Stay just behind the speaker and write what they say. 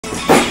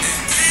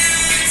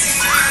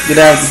good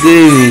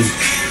afternoon, good evening.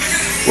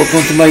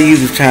 Welcome to my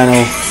YouTube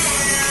channel.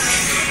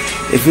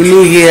 If you're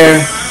new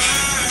here,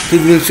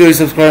 please make sure you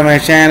subscribe to my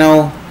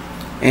channel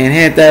and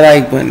hit that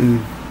like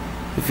button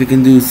if you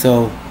can do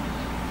so.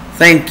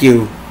 Thank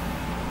you.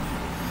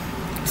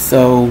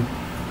 So,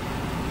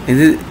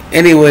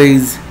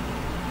 anyways,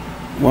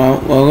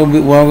 what I'm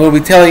going to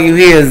be telling you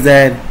here is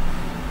that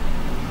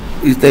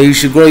you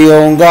should grow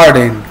your own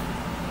garden,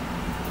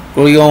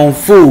 grow your own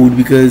food,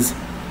 because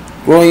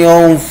growing your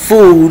own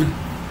food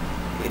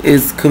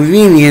is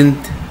convenient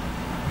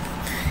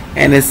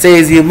and it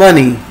saves you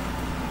money.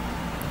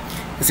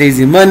 It saves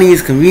you money,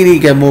 it's convenient,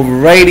 you get more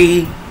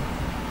variety,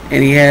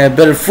 and you have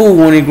better food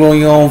when you're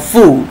growing your own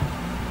food.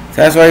 So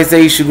that's why I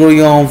say you should grow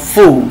your own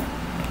food.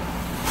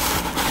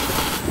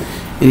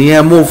 And you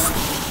have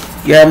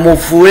more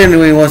food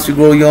anyway once you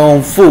grow your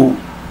own food.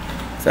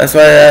 So that's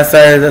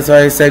why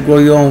I said grow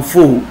your own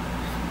food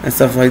and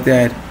stuff like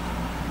that.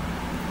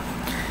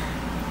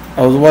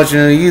 I was watching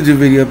a YouTube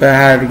video about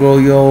how to grow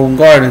your own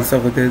garden and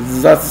stuff like that.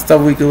 There's lots of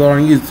stuff we can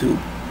learn on YouTube.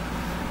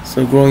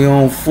 So grow your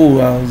own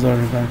food, I was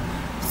learning about.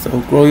 So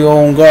grow your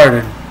own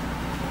garden.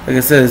 Like I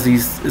said, it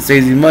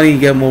saves you money, you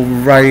get more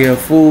variety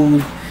of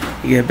food,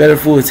 you get better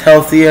food, it's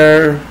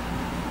healthier,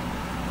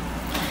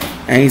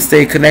 and you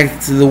stay connected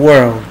to the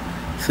world.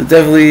 So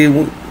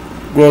definitely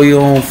grow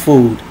your own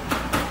food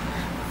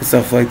and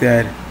stuff like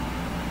that.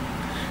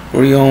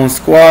 Grow your own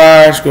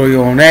squash, grow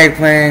your own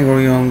eggplant, grow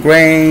your own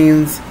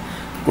grains,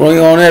 grow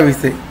your own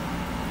everything.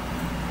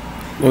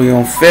 Grow your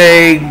own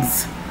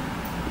figs,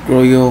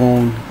 grow your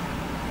own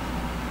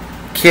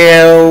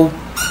kale,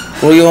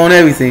 grow your own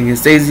everything. It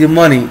saves you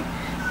money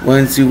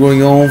once you grow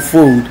your own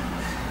food.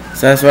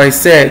 So that's why I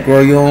said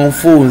grow your own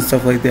food and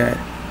stuff like that.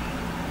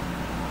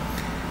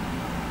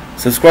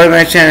 Subscribe to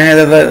my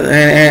channel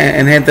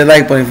and hit the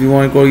like button if you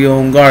want to grow your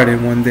own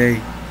garden one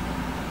day.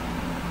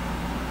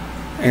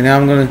 And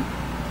I'm gonna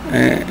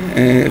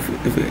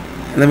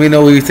let me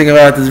know what you think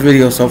about this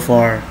video so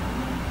far.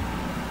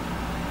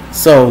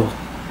 So,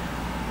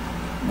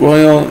 grow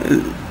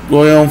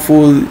your own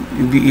food.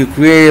 You're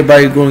created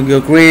by growing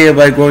your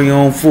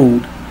own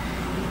food.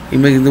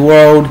 You're making the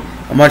world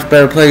a much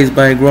better place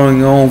by growing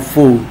your own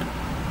food.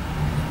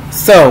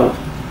 So,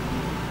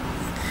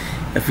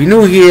 if you're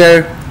new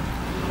here,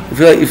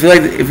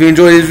 if you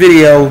enjoyed this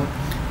video,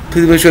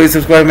 please make sure you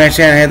subscribe to my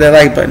channel and hit that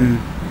like button.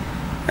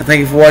 And thank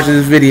you for watching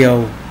this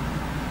video.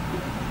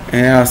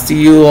 And I'll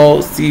see you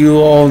all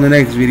in the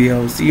next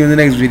video. See you in the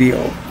next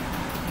video.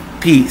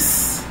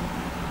 Peace.